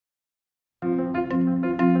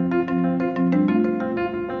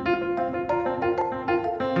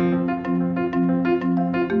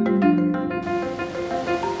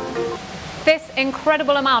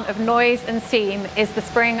incredible amount of noise and steam is the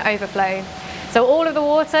spring overflow. So all of the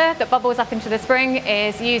water that bubbles up into the spring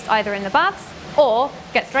is used either in the baths or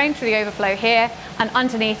gets drained through the overflow here and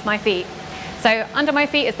underneath my feet. So under my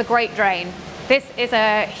feet is the Great Drain. This is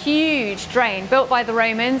a huge drain built by the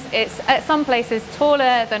Romans. It's at some places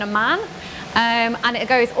taller than a man, and it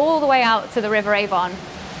goes all the way out to the River Avon.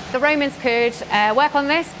 The Romans could work on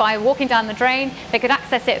this by walking down the drain. They could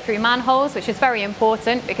access it through manholes, which is very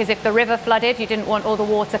important because if the river flooded, you didn't want all the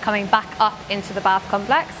water coming back up into the bath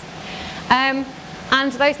complex.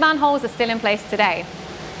 And those manholes are still in place today.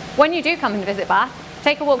 When you do come and visit Bath,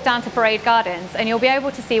 take a walk down to Parade Gardens and you'll be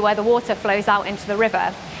able to see where the water flows out into the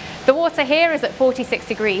river. The water here is at 46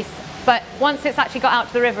 degrees, but once it's actually got out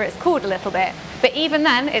to the river, it's cooled a little bit. But even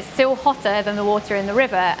then, it's still hotter than the water in the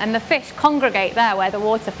river, and the fish congregate there where the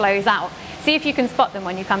water flows out. See if you can spot them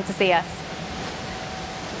when you come to see us.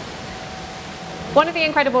 One of the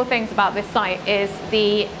incredible things about this site is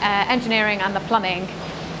the engineering and the plumbing.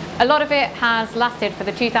 A lot of it has lasted for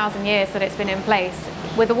the 2,000 years that it's been in place,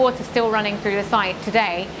 with the water still running through the site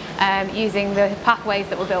today using the pathways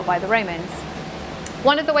that were built by the Romans.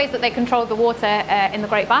 One of the ways that they controlled the water in the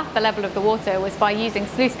Great Bath, the level of the water, was by using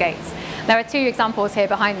sluice gates. There are two examples here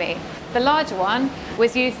behind me. The larger one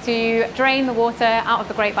was used to drain the water out of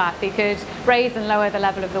the Great Bath. You could raise and lower the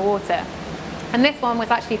level of the water. And this one was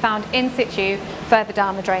actually found in situ further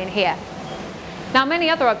down the drain here. Now, many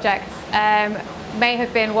other objects may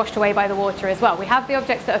have been washed away by the water as well. We have the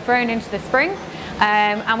objects that are thrown into the spring,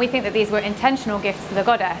 and we think that these were intentional gifts to the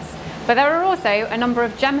goddess. But there are also a number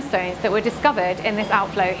of gemstones that were discovered in this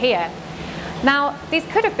outflow here. Now, these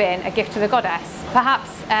could have been a gift to the goddess, perhaps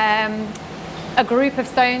a group of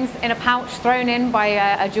stones in a pouch thrown in by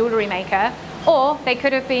a jewellery maker, or they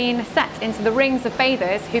could have been set into the rings of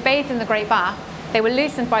bathers who bathed in the Great Bath. They were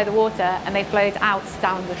loosened by the water and they flowed out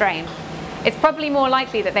down the drain. It's probably more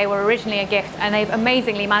likely that they were originally a gift, and they've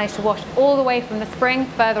amazingly managed to wash all the way from the spring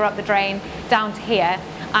further up the drain down to here,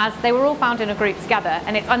 as they were all found in a group together,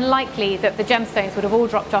 and it's unlikely that the gemstones would have all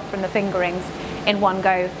dropped off from the fingerings in one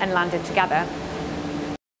go and landed together.